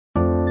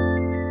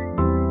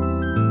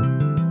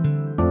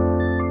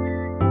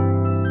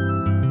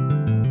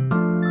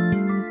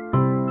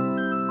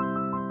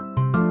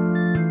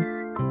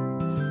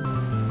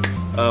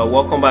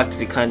Welcome back to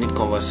the Candid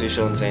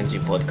Conversations NG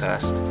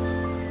podcast.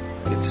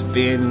 It's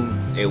been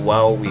a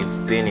while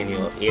we've been in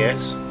your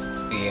ears.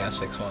 Yeah,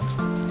 6 months.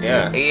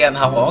 Yeah. And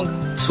how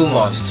long? 2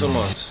 months. 2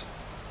 months.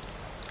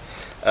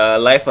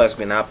 Life has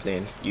been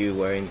happening. You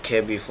were in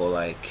Kebbi for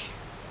like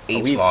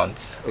 8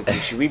 months. Okay,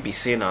 should we be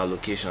saying our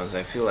locations?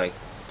 I feel like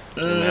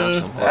we may have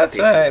some that's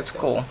updates. it's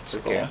cool. It's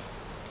okay.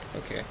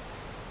 cool. Okay.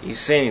 He's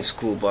saying it's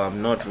cool, but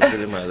I'm not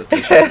revealing my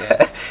location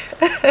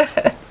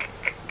yet.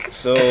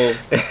 So,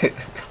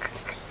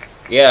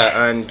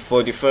 yeah, and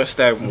for the first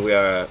time we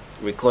are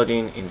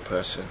recording in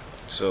person.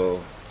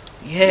 So,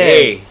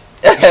 yay!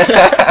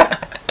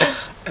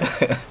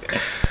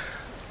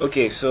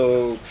 Okay,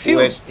 so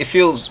it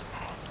feels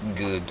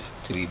good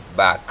to be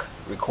back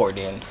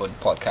recording for the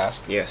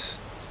podcast. Yes,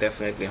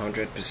 definitely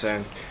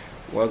 100%.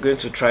 We're going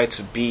to try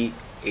to be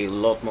a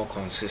lot more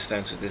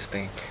consistent with this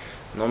thing.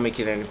 Not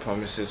making any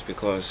promises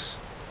because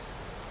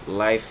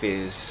life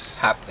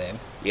is happening.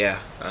 Yeah,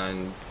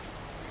 and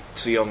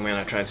two young men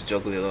are trying to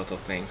juggle a lot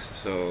of things.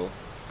 So,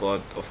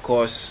 but of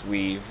course,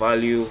 we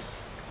value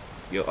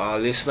our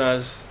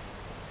listeners.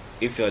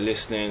 If you're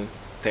listening,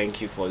 thank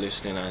you for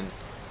listening, and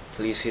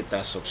please hit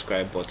that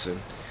subscribe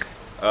button.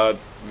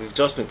 We've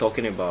just been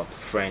talking about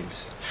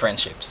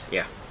friendships.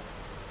 Yeah,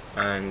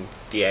 and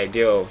the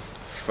idea of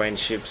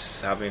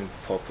friendships having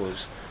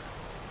purpose,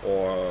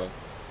 or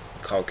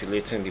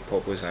calculating the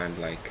purpose, and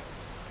like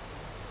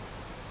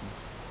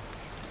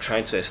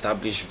trying to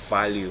establish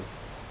value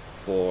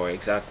for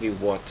exactly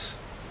what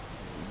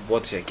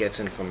you're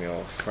getting from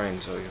your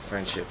friends or your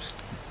friendships.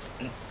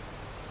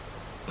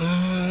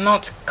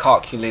 Not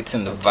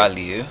calculating the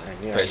value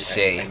per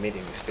se. I made a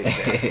mistake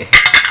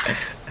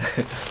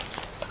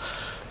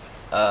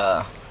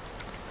there.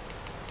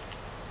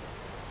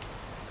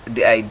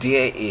 The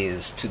idea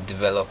is to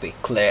develop a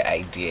clear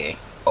idea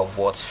of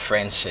what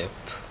friendship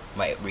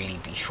might really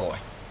be for.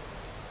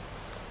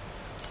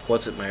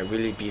 What it might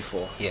really be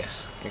for.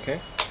 Yes.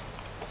 Okay.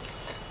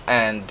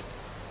 And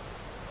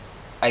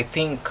I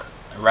think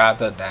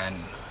rather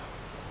than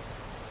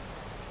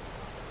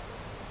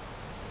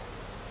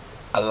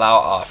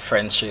allow our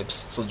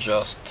friendships to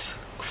just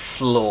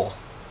flow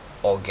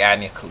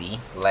organically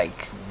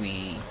like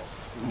we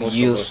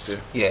used to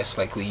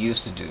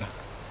do,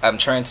 I'm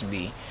trying to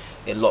be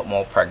a lot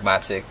more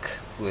pragmatic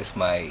with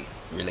my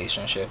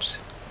relationships.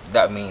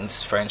 That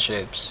means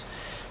friendships,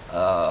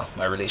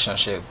 my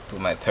relationship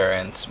with my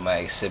parents,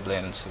 my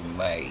siblings,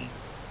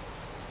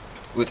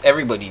 with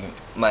everybody,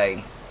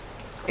 my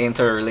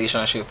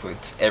interrelationship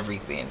with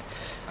everything.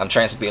 I'm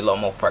trying to be a lot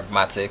more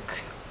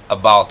pragmatic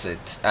about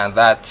it, and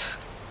that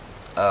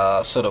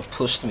sort of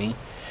pushed me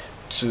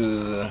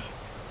to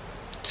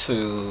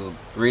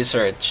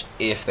research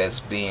if there's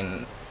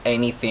been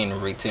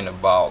anything written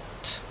about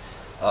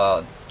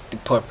the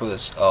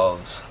purpose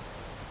of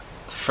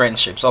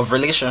friendships, of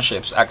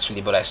relationships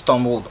actually, but I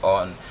stumbled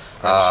on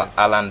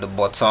Alain de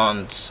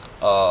Botton's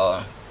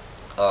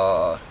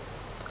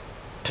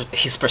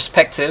his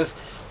perspective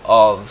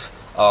of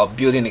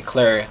building a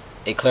clearer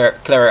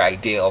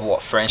idea of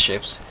what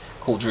friendships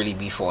could really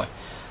be for.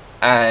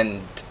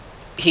 And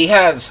he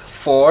has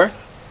 4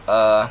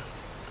 I'm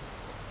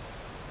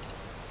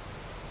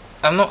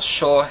not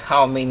sure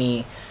how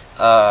many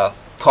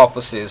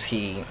purposes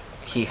he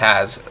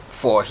has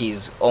for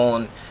his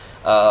own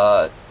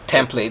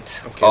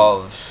template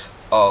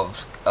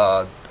of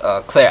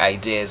clear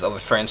ideas of a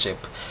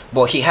friendship,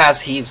 but he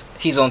has his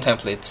own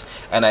templates,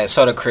 and I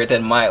sort of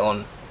created my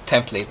own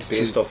template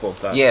based off of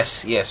that.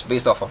 Yes,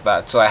 based off of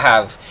that. So I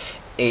have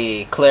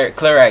a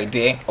clear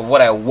idea of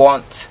what I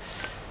want.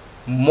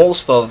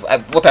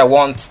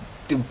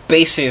 The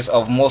basis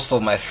of most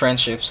of my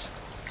friendships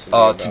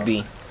to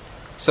be.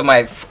 So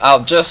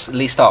I'll just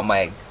list out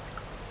my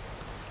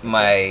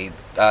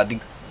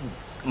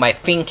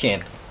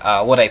thinking,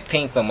 what I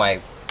think that my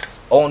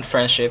own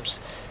friendships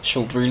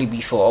should really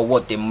be for, or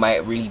what they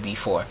might really be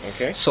for.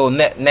 Okay. So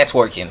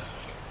networking,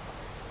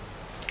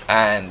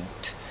 and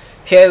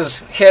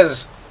here's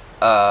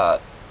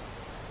Alain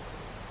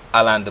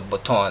de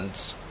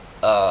Botton's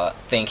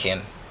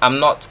thinking. I'm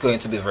not going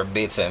to be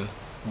verbatim,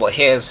 but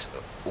here's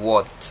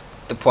what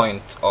the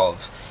point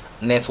of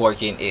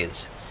networking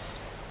is.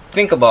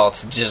 Think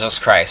about Jesus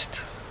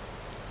Christ.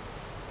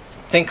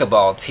 Think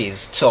about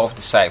his 12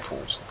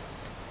 disciples.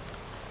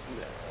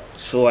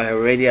 So I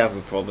already have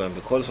a problem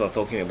because we're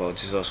talking about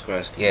Jesus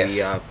Christ. Yes.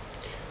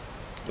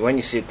 When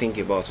you say think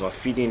about, we're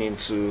feeding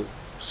into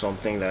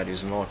something that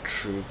is not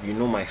true. You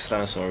know my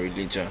stance on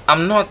religion.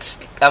 I'm not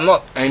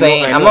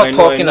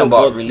talking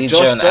about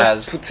religion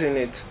just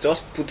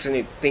putting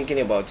it, thinking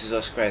about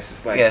Jesus Christ.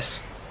 It's like,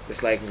 yes,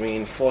 it's like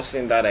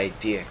reinforcing that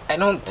idea. I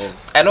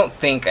don't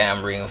think I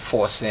am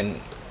reinforcing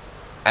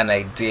an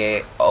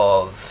idea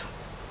of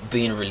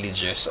being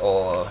religious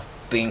or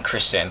being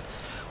Christian.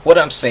 What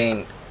I'm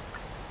saying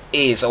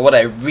is, or what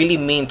I really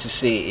mean to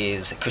say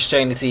is,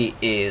 Christianity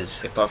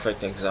is a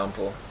perfect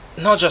example.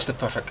 Not just a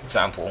perfect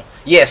example.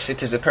 Yes,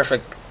 it is a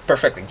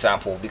perfect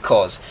example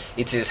because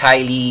it is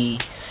highly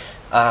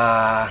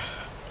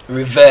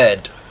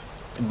revered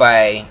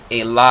by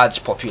a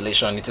large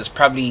population. It is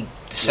probably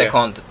the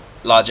second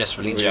largest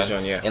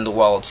religion in the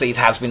world. So it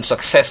has been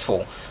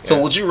successful. So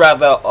would you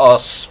rather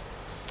us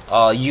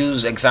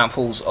use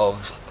examples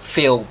of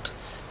failed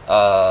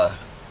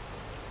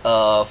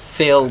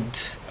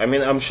I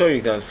mean, I'm sure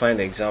you can find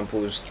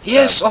examples.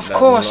 Yes, of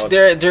course.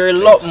 There are a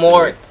lot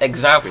more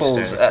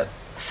examples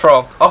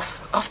from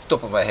off the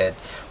top of my head.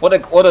 What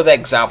other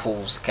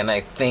examples can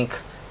I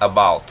think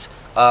about?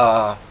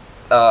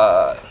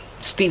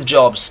 Steve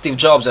Jobs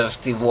and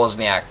Steve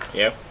Wozniak.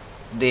 Yep.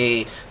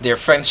 Their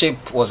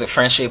friendship was a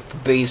friendship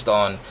based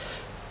on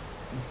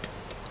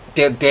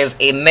there's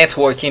a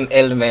networking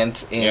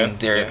element in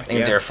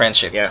their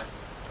friendship. Yeah.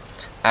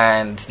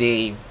 And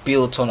they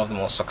built one of the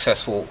most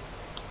successful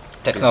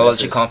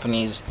technology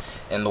companies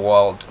in the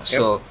world. Yep.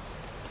 So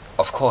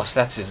of course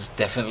that is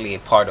definitely a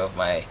part of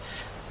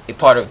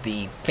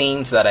the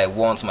things that I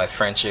want my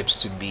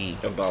friendships to be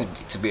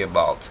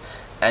about.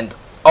 And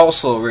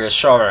also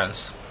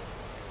reassurance.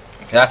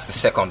 That's the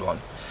second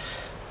one.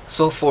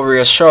 So for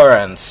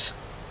reassurance,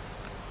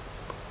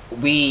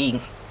 we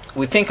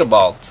think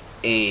about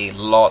a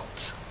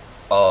lot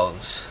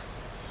of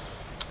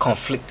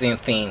conflicting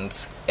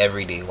things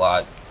every day.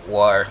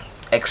 We're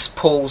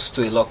exposed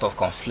to a lot of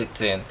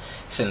conflicting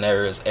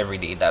scenarios every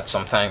day that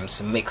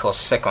sometimes make us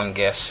second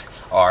guess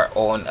our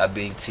own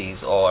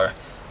abilities or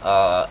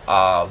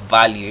our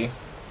value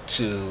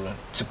to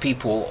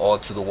people or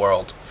to the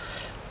world.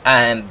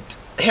 And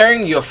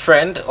hearing a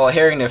friend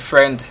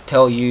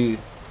tell you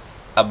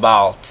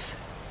about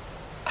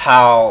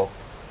how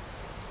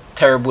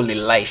terrible a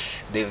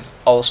life they've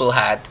also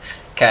had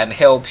can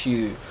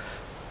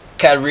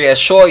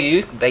reassure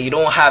you that you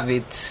don't have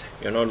it.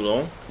 You're not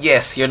alone.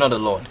 Yes, you're not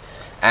alone,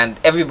 and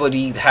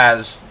everybody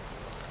has,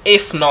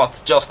 if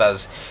not just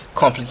as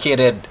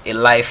complicated a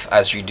life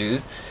as you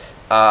do,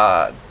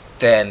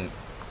 then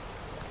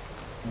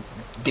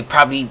they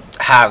probably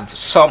have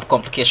some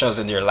complications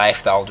in their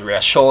life that would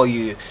reassure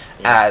you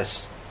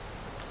as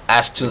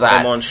to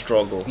that common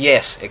struggle.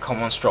 Yes, a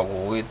common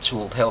struggle which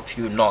will help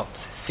you not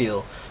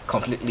feel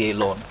completely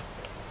alone.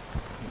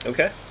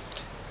 Okay.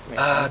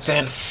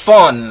 Then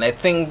fun. I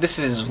think this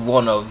is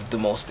one of the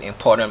most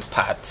important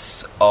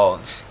parts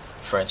of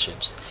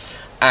friendships,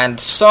 and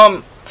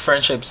some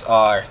friendships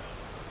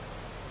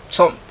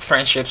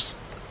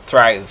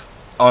thrive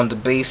on the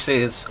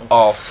basis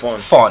of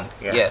fun.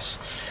 Yeah. Yes,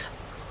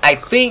 I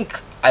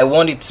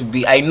want it to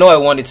be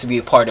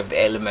a part of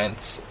the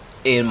elements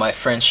in my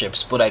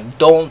friendships, but I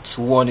don't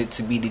want it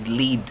to be the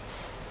lead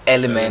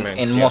element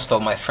in most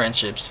of my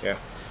friendships. Yeah.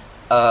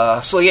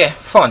 So yeah,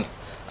 fun.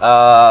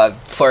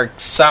 For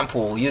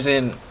example,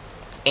 using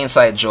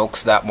inside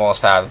jokes that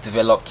must have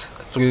developed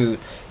through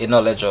a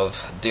knowledge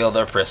of the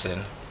other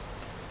person.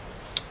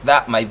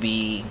 That might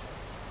be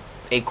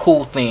a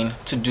cool thing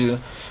to do.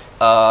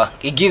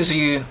 It gives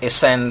you a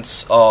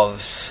sense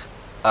of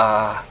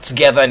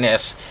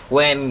togetherness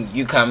when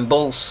you can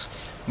both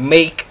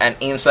make an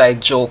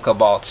inside joke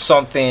about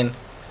something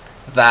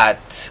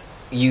that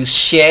you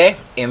share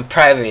in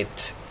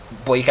private,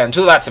 but you can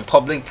do that in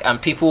public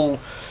and people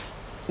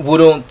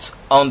wouldn't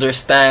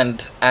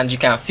understand, and you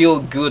can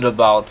feel good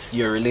about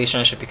your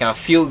relationship. You can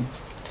feel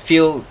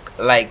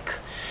like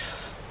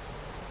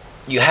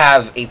you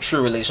have a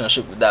true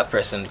relationship with that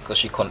person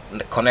because you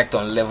connect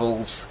on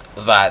levels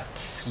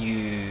that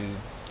you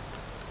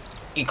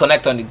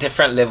connect on a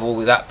different level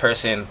with that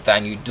person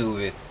than you do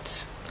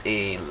with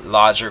a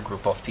larger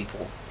group of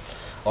people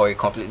or a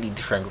completely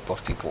different group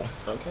of people.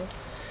 Okay.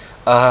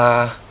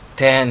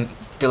 Then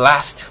the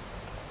last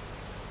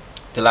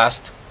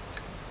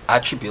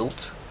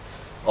attribute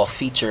or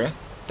feature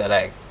that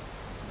I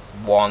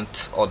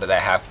want or that I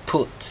have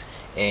put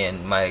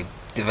in my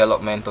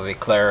development of a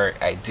clearer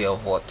idea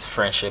of what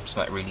friendships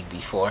might really be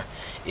for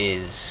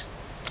is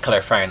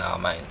clarifying our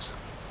minds.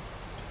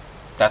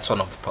 That's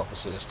one of the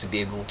purposes, to be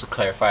able to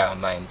clarify our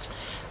minds.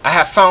 I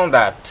have found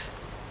that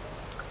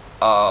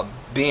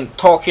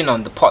talking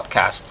on the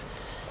podcast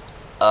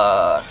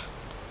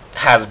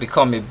has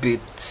become a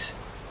bit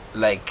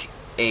like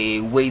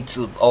a way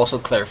to also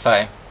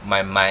clarify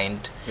my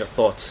mind. Your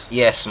thoughts.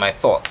 Yes, my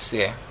thoughts,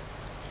 yeah.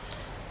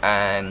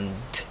 And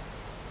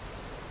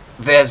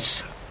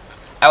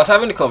I was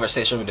having a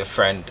conversation with a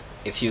friend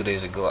a few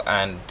days ago,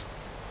 and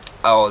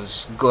I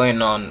was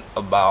going on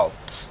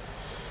about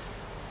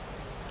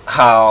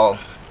how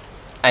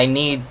I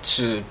need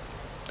to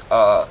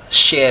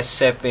share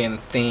certain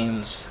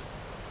things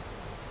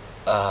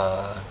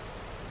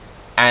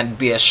and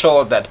be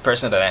assured that the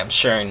person that I'm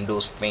sharing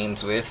those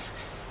things with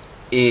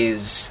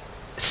is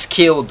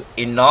skilled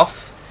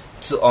enough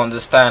to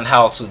understand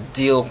how to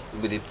deal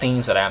with the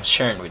things that I'm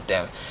sharing with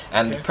them.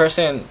 And the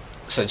person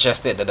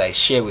suggested that I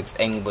share with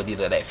anybody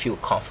that I feel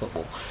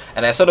comfortable,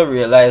 and I sort of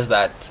realized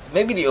that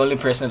maybe the only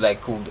person that I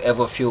could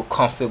ever feel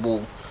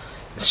comfortable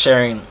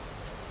sharing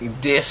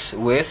this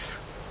with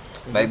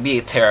might be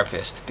a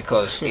therapist,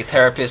 because a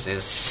therapist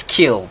is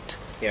skilled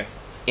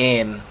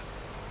in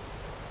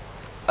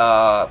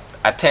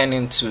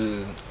attending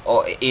to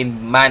or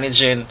in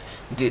managing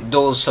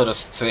those sort of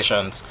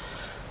situations.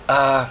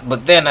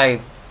 But then I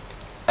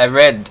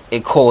read a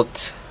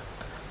quote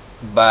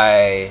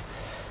by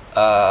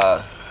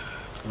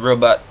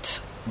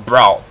Robert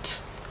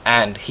Brault,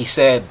 and he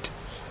said,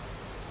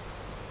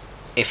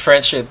 a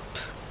friendship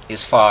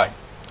is far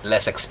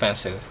less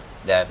expensive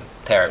than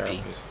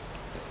therapy.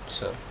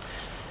 So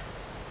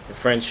your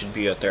friend should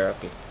be your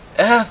therapy.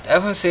 I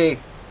would say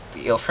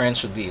your friend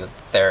should be your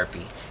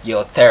therapy,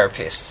 your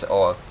therapist,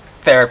 or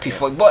therapy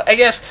for. But I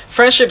guess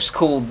friendships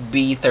could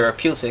be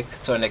therapeutic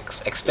to an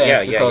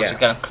extent, because you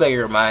can clear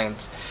your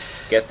mind,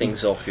 get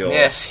things off your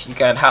yes, you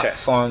can have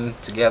chest. fun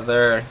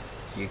together,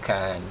 you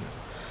can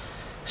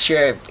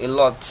share a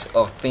lot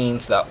of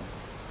things that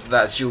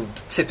you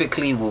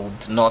typically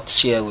would not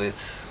share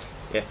with.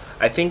 Yeah,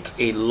 I think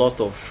a lot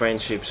of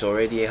friendships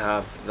already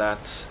have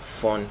that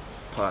fun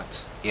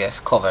part. Yes,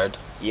 covered.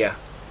 Yeah,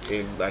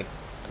 like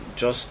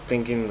just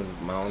thinking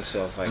of my own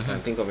self, I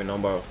can think of a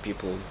number of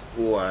people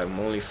who I'm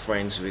only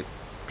friends with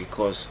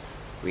because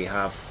we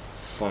have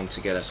fun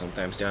together.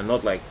 Sometimes they are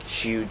not like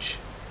huge.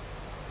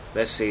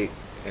 Let's say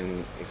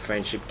in a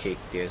friendship cake,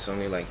 there's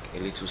only like a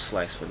little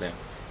slice for them.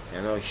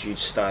 They're not huge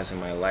stars in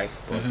my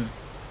life, but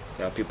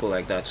there are people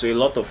like that. So a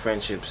lot of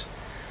friendships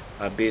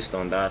are based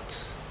on that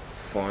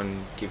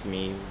fun. Give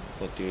me,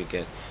 what do you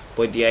get?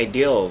 But the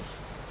idea of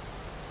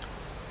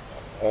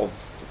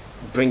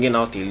bringing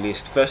out a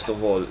list, first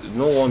of all,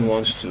 no one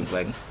wants to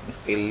like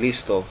a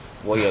list of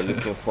what you're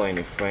looking for in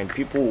a friend.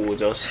 People will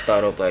just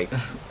start up like,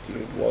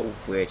 dude, what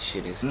weird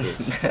shit is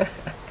this?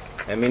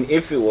 I mean,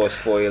 if it was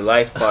for a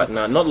life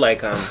partner, not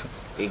like I'm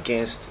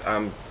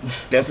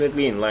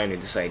definitely in line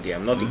with this idea.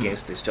 I'm not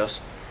against this,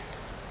 just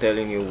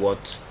telling you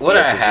what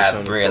I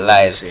have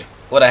realized.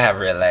 What I have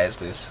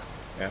realized is,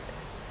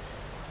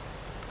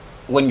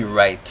 when you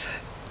write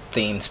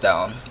things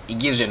down, it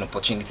gives you an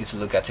opportunity to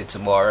look at it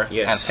tomorrow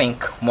and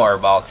think more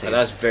about it. And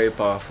that's very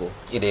powerful.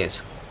 It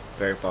is.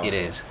 Very powerful. It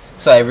is.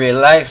 So I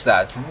realized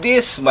that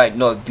this might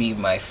not be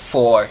my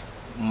 4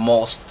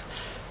 most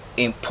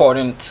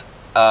important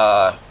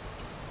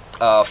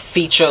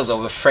features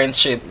of a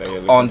friendship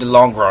on the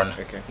long run.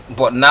 Okay.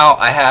 But now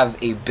I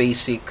have a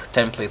basic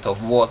template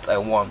of what I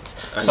want.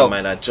 And so you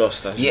might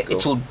adjust as you go.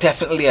 It will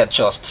definitely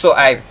adjust. So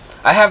I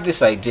have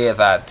this idea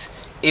that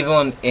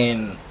even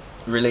in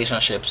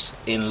relationships,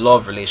 in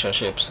love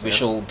relationships, we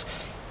should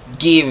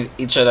give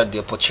each other the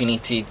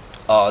opportunity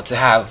to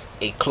have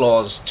a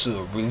clause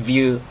to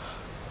review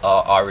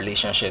our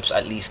relationships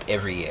at least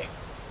every year.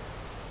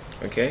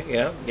 Okay,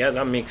 yeah,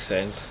 that makes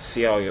sense.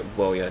 See how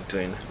well you're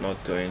doing,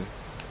 not doing.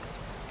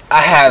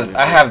 I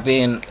have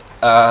been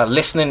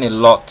listening a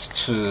lot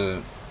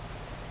to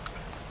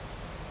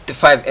the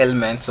 5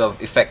 elements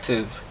of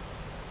effective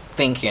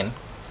thinking,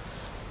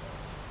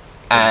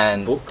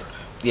 and book.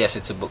 Yes,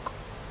 it's a book.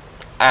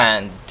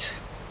 And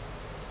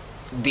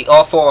the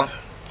author,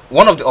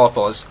 one of the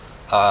authors,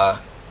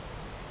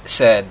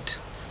 said,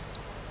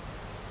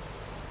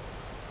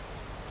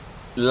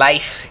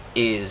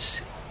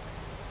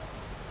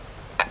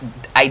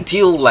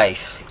 ideal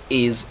life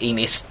is in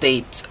a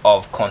state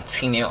of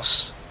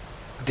continuous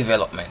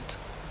development.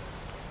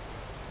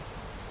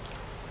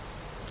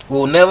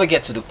 We'll never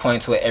get to the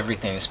point where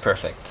everything is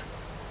perfect,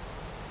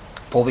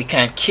 but we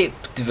can keep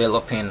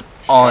developing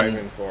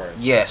Striving for it.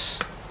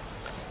 Yes.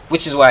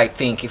 Which is why I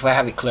think if I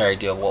have a clear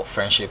idea of what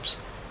friendships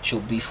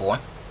should be for,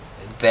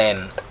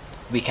 then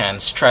we can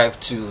strive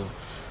to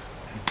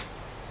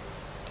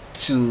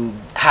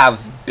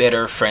have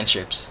better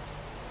friendships.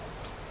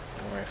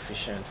 More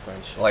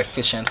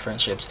efficient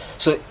friendships.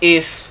 So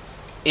if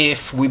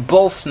we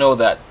both know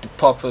that the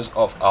purpose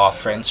of our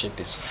friendship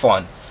is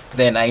fun,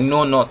 then I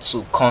know not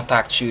to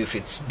contact you if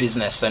it's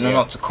business. I know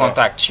not to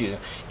contact you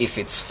if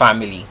it's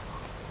family.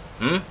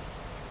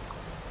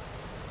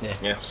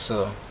 Yeah.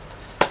 So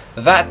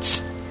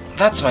that's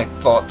my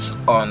thoughts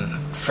on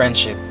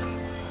friendship.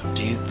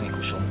 Do you think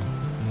we should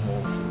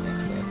move to the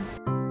next thing?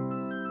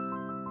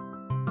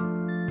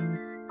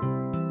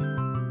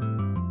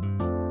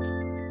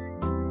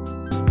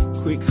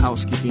 Quick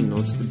housekeeping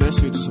notes. The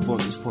best way to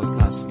support this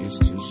podcast is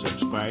to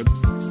subscribe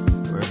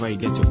wherever you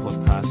get your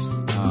podcasts.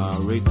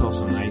 Rate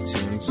us on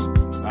iTunes.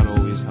 That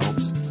always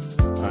helps.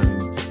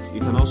 And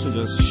you can also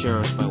just share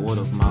us by word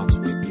of mouth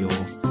with your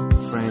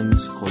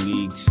friends,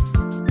 colleagues,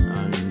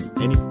 and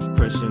any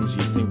persons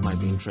you think might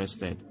be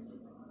interested.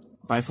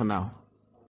 Bye for now.